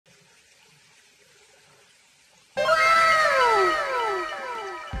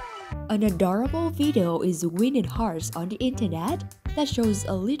An adorable video is winning hearts on the internet that shows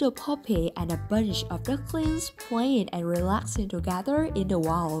a little puppy and a bunch of ducklings playing and relaxing together in the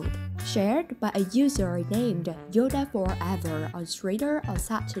wild. Shared by a user named Yoda Forever on Twitter on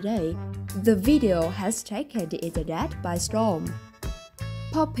Saturday, the video has taken the internet by storm.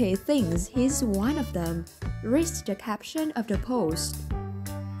 Puppy thinks he's one of them, reads the caption of the post.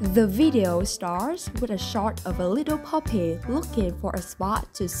 The video starts with a shot of a little puppy looking for a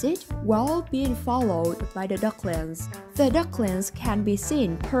spot to sit while being followed by the ducklings. The ducklings can be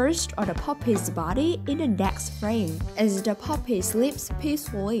seen perched on the puppy's body in the next frame as the puppy sleeps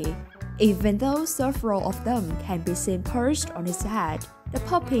peacefully. Even though several of them can be seen perched on his head, the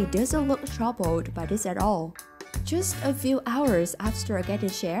puppy doesn't look troubled by this at all. Just a few hours after getting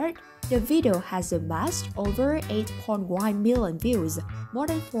shared, the video has amassed over 8.1 million views, more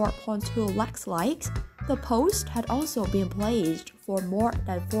than 4.2 lakhs likes. The post had also been played for more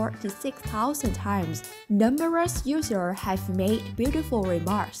than 46,000 times. Numerous users have made beautiful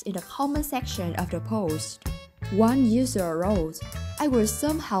remarks in the comment section of the post. One user wrote, "I was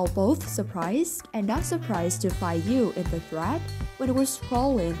somehow both surprised and not surprised to find you in the thread when I was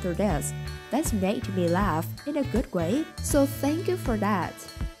scrolling through this. That made me laugh in a good way, so thank you for that."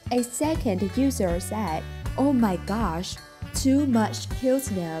 A second user said, "Oh my gosh, too much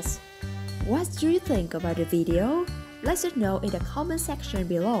cuteness." What do you think about the video? Let us know in the comment section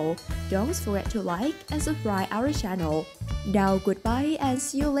below. Don't forget to like and subscribe our channel. Now goodbye and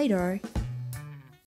see you later.